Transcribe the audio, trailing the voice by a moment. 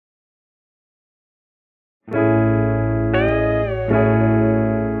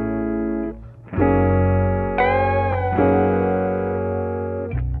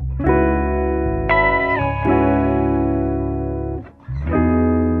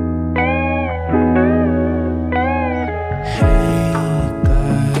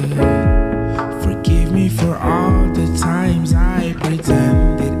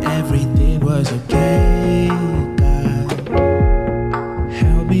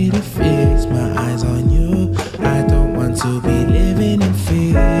me to fix my eyes on you. I don't want to be living in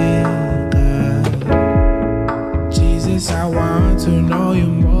fear, God. Jesus, I want to know you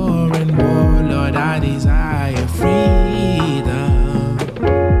more and more. Lord, I desire freedom.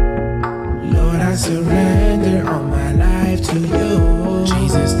 Lord, I surrender all my life to you.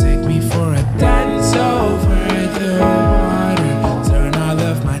 Jesus, take me for a dance over the water. Turn all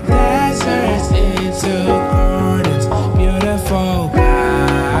of my deserts into gardens. Beautiful God,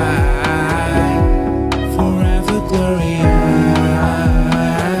 forever glorious.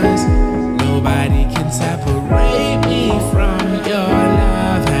 Nobody can separate me from your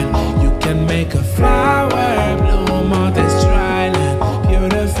love, and you can make a flower bloom on this dry land.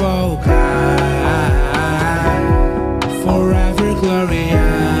 Beautiful God, forever glorious.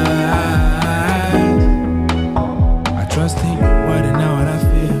 I trust in your word and now what I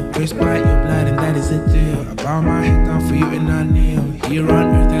feel. Graced by your blood and that is the deal. I bow my head down for you and I kneel. Here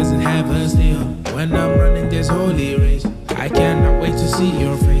on earth as in heaven still. When I'm running this holy race, I cannot wait to see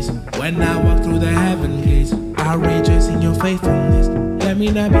your face. When I walk through the heaven gates, I'll rejoice in your faithfulness. Let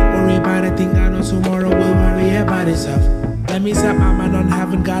me not be worried about a thing. I know tomorrow will worry about itself. Let me set my mind on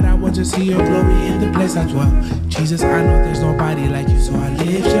heaven, God. I want to see your glory in the place I dwell. Jesus, I know there's nobody like you, so I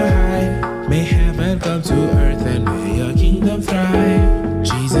lift you high. May heaven come to earth and may your kingdom thrive.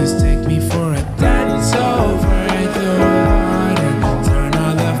 Jesus, take